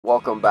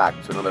Welcome back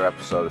to another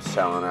episode of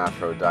Sailing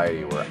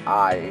Aphrodite, where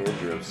I,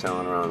 Andrew, am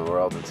sailing around the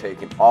world and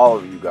taking all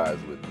of you guys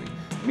with me.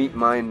 Meet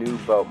my new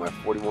boat, my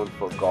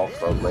 41-foot Gulf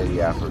boat, Lady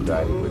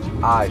Aphrodite, which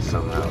I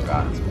somehow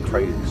got in some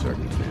crazy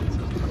circumstances.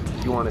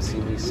 If you want to see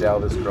me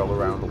sail this girl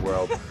around the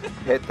world,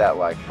 hit that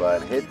like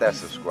button, hit that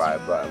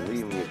subscribe button,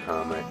 leave me a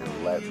comment,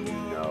 and let me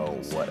know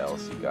what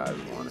else you guys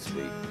want to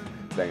see.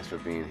 Thanks for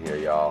being here,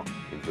 y'all.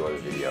 Enjoy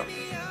the video.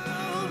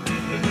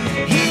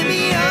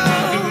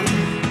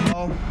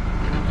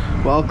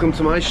 Welcome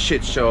to my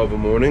shit show of a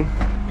morning.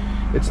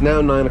 It's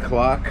now 9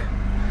 o'clock.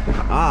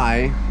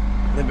 I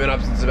have been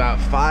up since about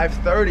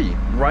 5:30,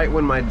 right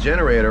when my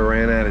generator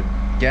ran out of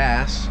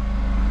gas.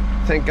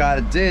 Thank God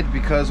it did,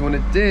 because when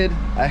it did,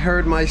 I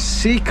heard my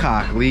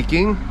seacock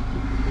leaking,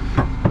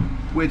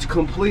 which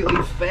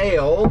completely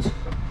failed.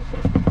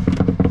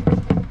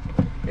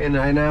 And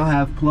I now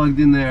have plugged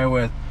in there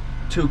with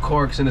 2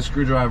 corks and a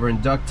screwdriver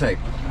and duct tape.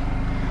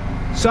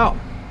 So,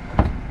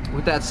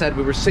 with that said,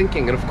 we were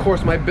sinking, and of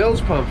course my bilge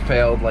pump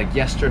failed like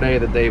yesterday or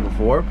the day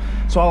before.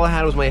 So all I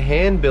had was my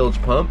hand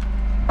bilge pump.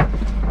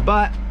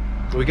 But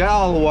we got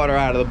all the water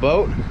out of the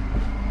boat.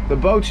 The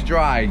boat's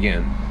dry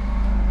again.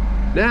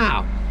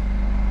 Now,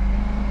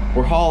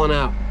 we're hauling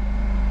out.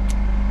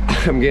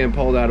 I'm getting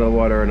pulled out of the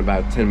water in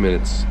about 10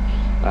 minutes.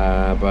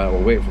 But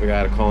we'll wait for the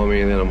guy to call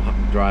me, and then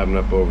I'm driving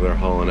up over there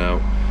hauling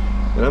out.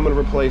 And I'm gonna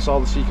replace all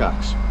the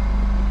seacocks.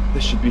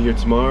 This should be here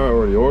tomorrow. I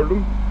already ordered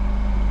them.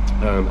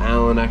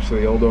 Alan,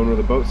 actually the old owner of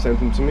the boat, sent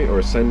them to me,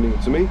 or sending it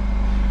to me.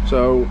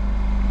 So,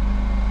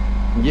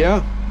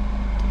 yeah.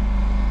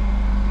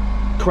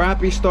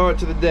 Crappy start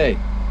to the day.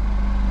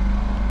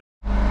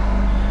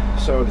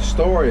 So the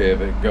story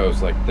of it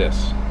goes like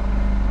this.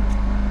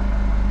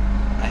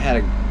 I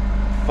had to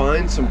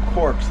find some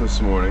corks this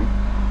morning,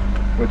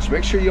 which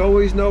make sure you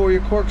always know where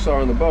your corks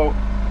are on the boat.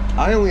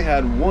 I only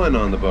had one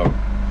on the boat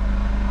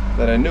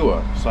that I knew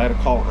of, so I had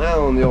to call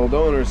Alan, the old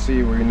owner, to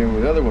see where he knew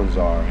where the other ones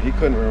are. He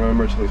couldn't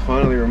remember until he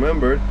finally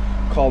remembered,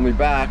 called me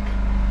back,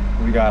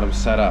 we got them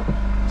set up.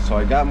 So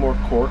I got more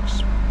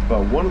corks,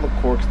 but one of the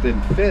corks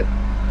didn't fit,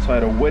 so I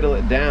had to whittle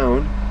it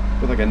down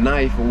with like a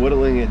knife, and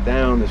whittling it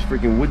down. There's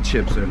freaking wood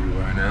chips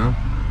everywhere now,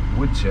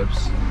 wood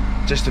chips,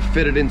 just to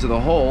fit it into the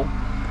hole,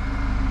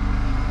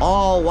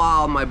 all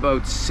while my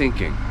boat's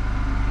sinking.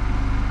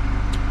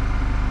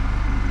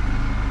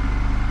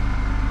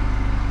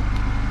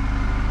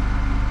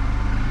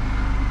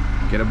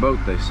 Get a boat,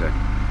 they say.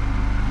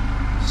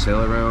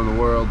 Sail around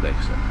the world, they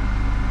say.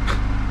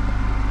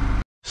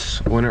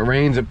 When it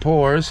rains, it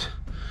pours.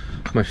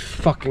 My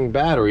fucking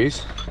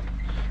batteries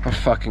are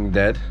fucking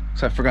dead,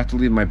 because I forgot to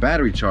leave my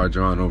battery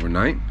charger on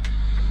overnight.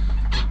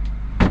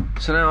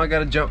 So now I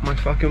gotta jump my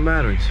fucking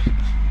batteries.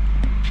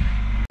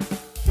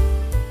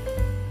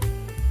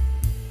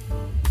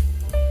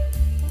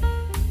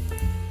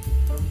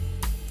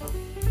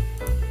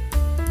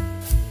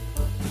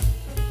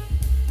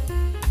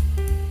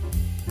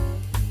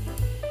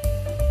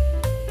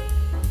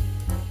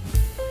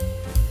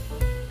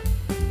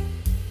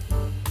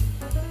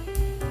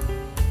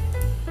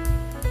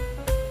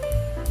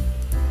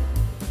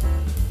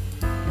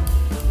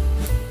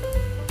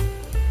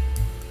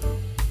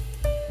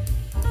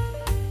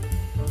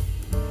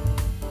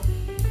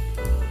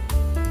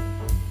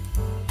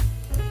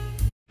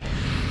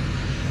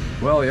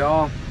 Well,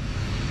 y'all,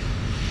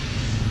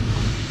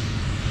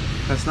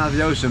 that's not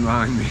the ocean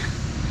behind me.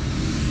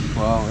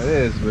 Well, it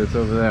is, but it's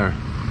over there.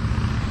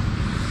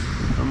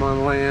 I'm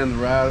on land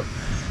route,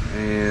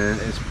 and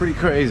it's pretty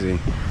crazy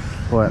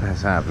what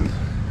has happened.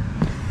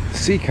 The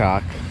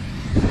seacock,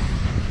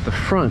 the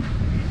front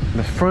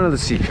of the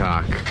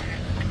seacock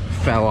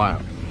fell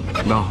out.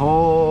 The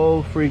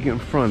whole freaking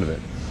front of it.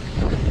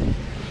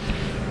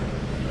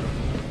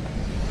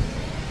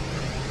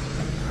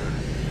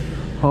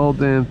 Whole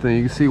damn thing.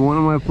 You can see one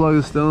of my plugs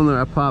is still in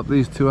there. I popped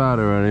these 2 out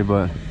already,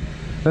 but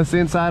that's the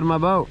inside of my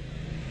boat,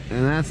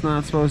 and that's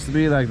not supposed to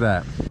be like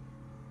that.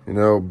 You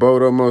know,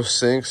 boat almost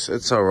sinks.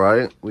 It's all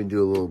right. We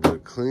do a little bit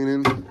of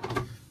cleaning, do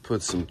a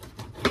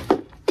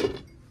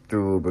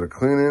little bit of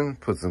cleaning,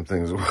 put some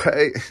things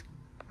away.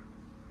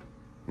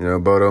 You know,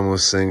 boat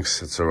almost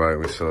sinks. It's all right.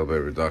 We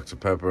celebrate with Dr.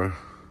 Pepper,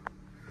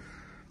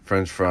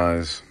 French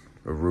fries,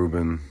 a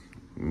Reuben,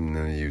 and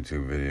then a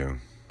YouTube video.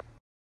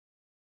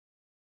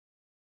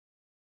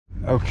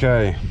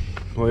 Okay,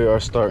 we are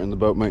starting the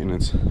boat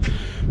maintenance.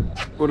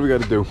 What do we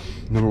got to do?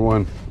 Number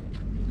one,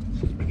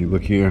 if you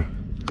look here,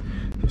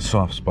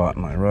 soft spot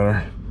in my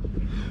rudder,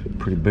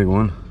 pretty big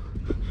one,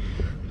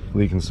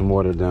 leaking some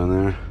water down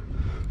there.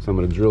 So I'm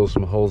going to drill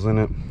some holes in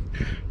it,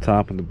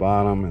 top and the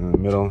bottom and in the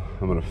middle.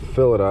 I'm going to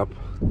fill it up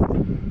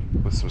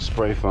with some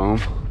spray foam,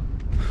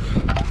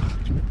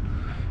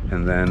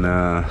 and then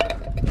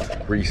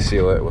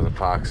reseal it with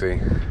epoxy.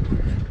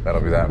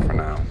 That'll be that for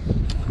now.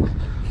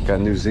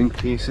 Got new zinc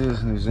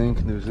pieces, new zinc.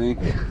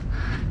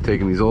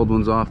 Taking these old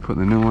ones off, putting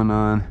the new one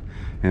on,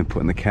 and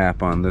putting the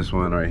cap on this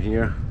one right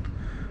here,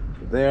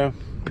 there,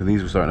 because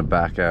these were starting to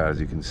back out, as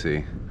you can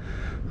see. So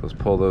let's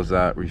pull those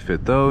out,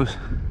 refit those.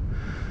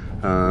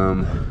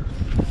 Then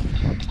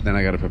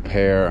I got to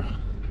prepare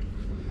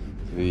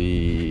the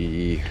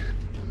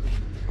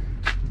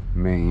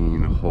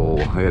main hole.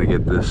 I gotta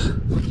get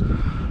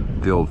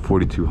the old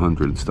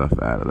 4200 stuff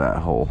out of that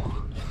hole.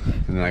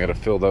 And then I gotta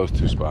fill those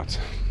 2 spots.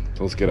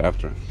 So let's get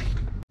after it.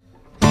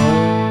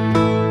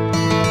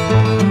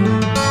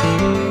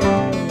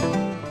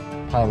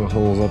 Pile of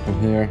holes up in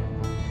here,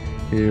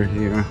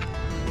 here,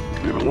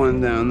 and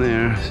one down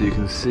there, so you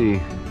can see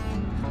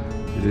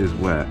it is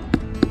wet.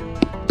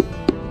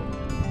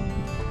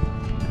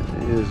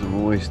 It is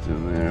moist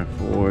in there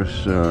for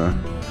sure.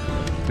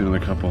 Do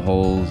another couple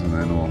holes and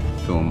then we'll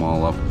fill them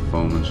all up with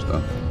foam and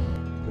stuff.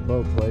 The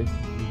boat place,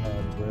 we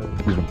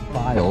have these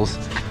files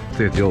to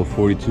get the old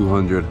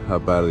 4200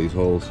 up out of these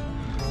holes.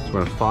 So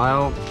we're gonna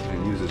file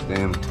and use this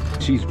damn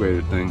cheese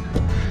grater thing,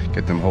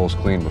 get them holes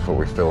clean before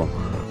we fill them.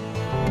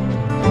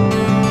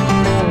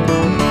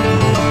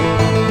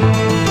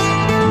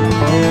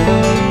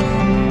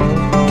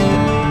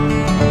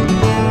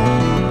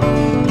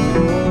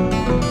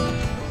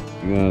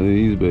 Got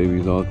these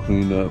babies all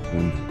cleaned up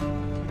and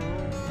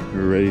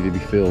we're ready to be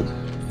filled.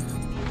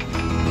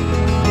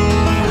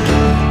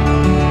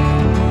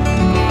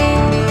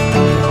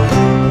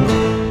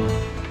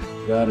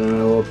 Got it in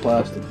a little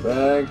plastic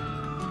bag.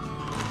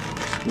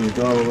 Squeezed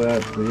all the way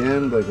out to the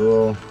end like a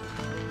little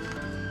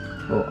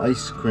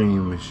ice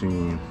cream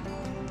machine.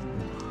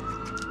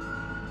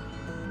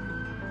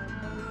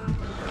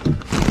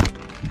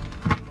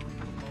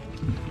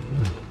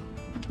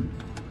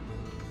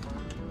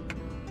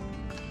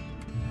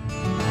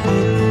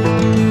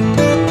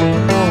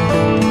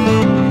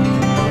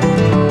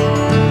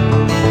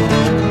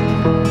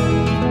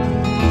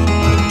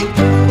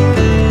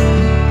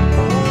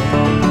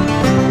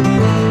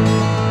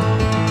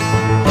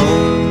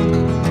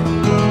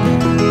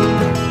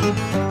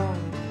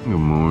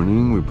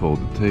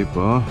 Tape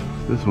off.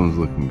 This one's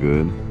looking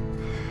good.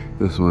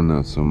 This one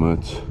not so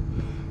much.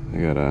 I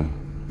gotta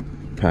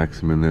pack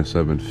some in there, so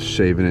I've been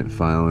shaving it,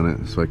 filing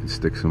it, so I can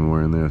stick some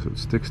more in there so it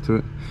sticks to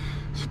it.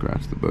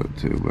 Scratch the boat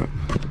too, but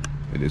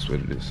it is what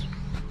it is.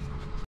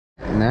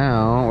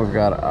 Now we've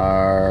got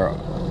our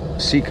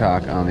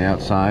seacock on the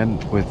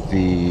outside with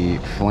the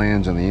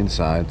flange on the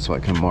inside, so I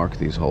can mark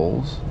these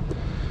holes.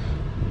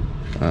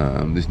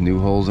 These new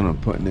holes that I'm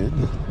putting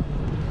in.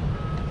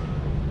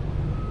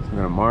 I'm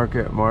gonna mark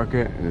it,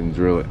 and then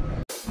drill it.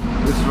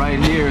 This right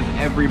here is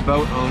every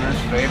boat owner's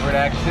favorite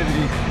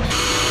activity.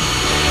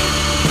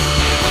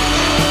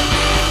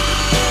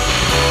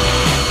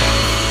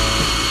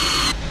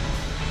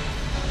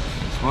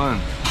 This one.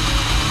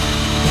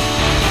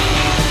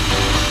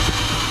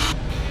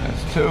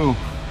 That's 2.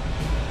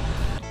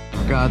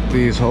 I've got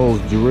these holes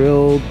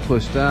drilled,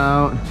 pushed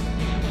out.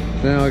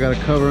 Now I gotta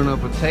cover it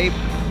up with tape,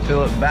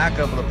 fill it back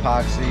up with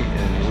epoxy,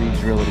 and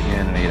re-drill it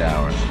again in 8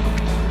 hours.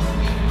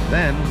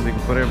 Then we can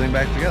put everything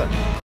back together.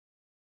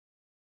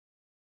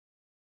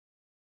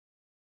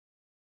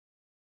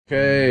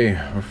 Okay,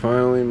 we're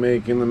finally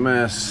making the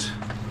mess.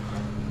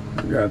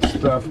 We got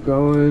stuff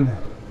going.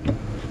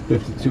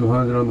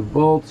 5200 on the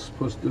bolts,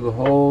 pushed through the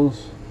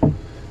holes.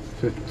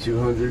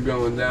 5200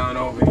 going down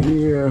over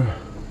here.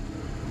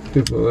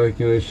 People are like,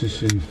 you know, it's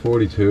just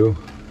 42.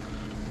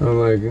 I'm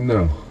like,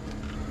 no.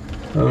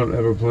 I don't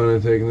ever plan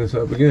on taking this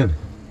up again.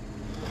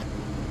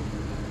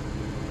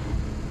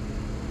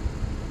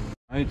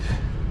 Right,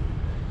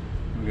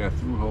 we got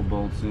through hole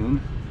bolts in.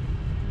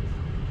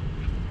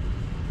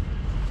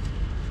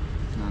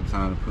 Now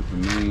time to put the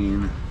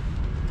main,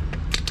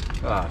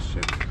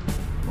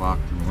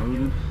 locked and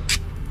loaded.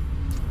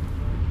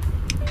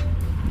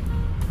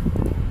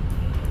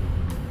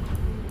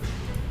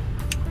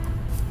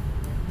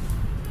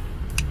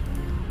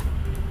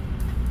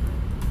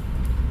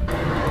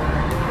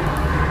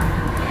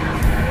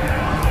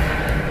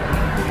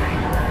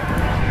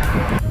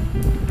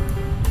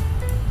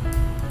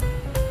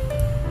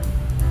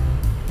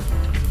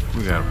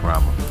 We got a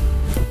problem.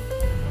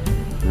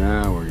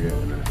 Now we're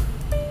getting it.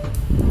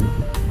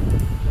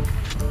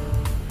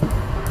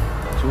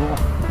 Tool.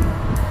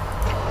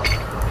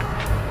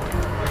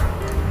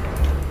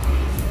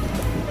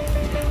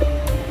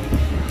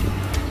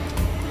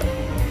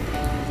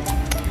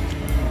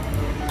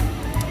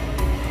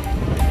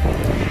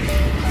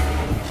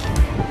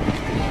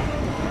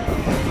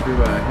 Do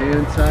a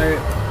hand tight.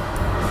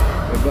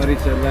 My buddy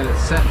said let it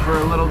set for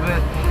a little bit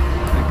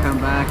and come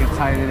back and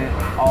tighten it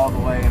all the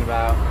way in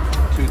about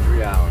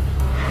 2-3 hours.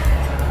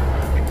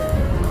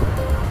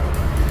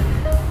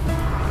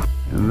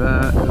 And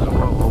that is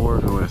what we're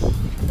working with.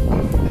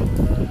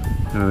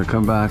 Gonna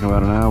come back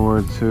about an hour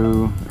or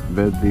 2,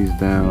 bed these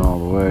down all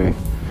the way,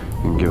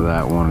 and give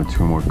that 1 or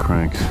 2 more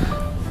cranks.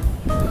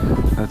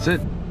 That's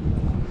it.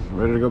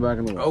 Ready to go back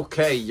in the water.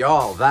 Okay,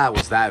 y'all, that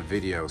was that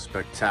video.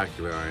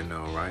 Spectacular, I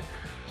know, right?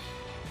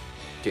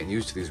 Getting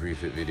used to these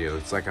refit videos.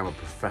 It's like I'm a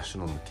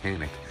professional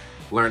mechanic.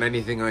 Learn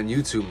anything on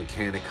YouTube,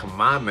 mechanic.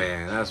 Come on,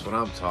 man. That's what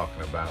I'm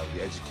talking about.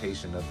 The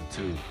education of the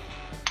two.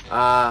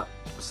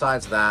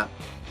 Besides that,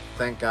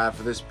 thank God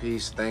for this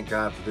piece. Thank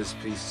God for this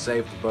piece.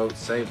 Saved the boat,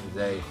 saved the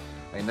day.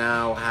 I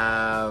now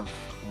have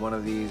one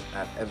of these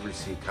at every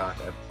seacock.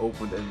 I've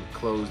opened and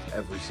closed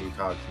every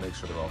seacock to make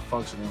sure they're all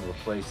functioning.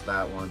 Replaced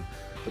that one.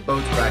 The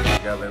boat's back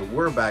together.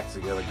 We're back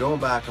together.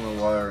 Going back on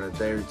the water in a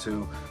day or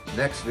two.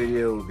 Next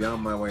video will be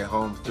on my way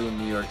home through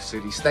New York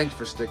City. Thanks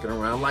for sticking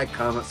around. Like,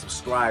 comment,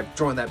 subscribe,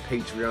 join that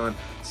Patreon.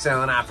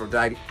 Sailing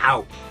Aphrodite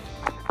out.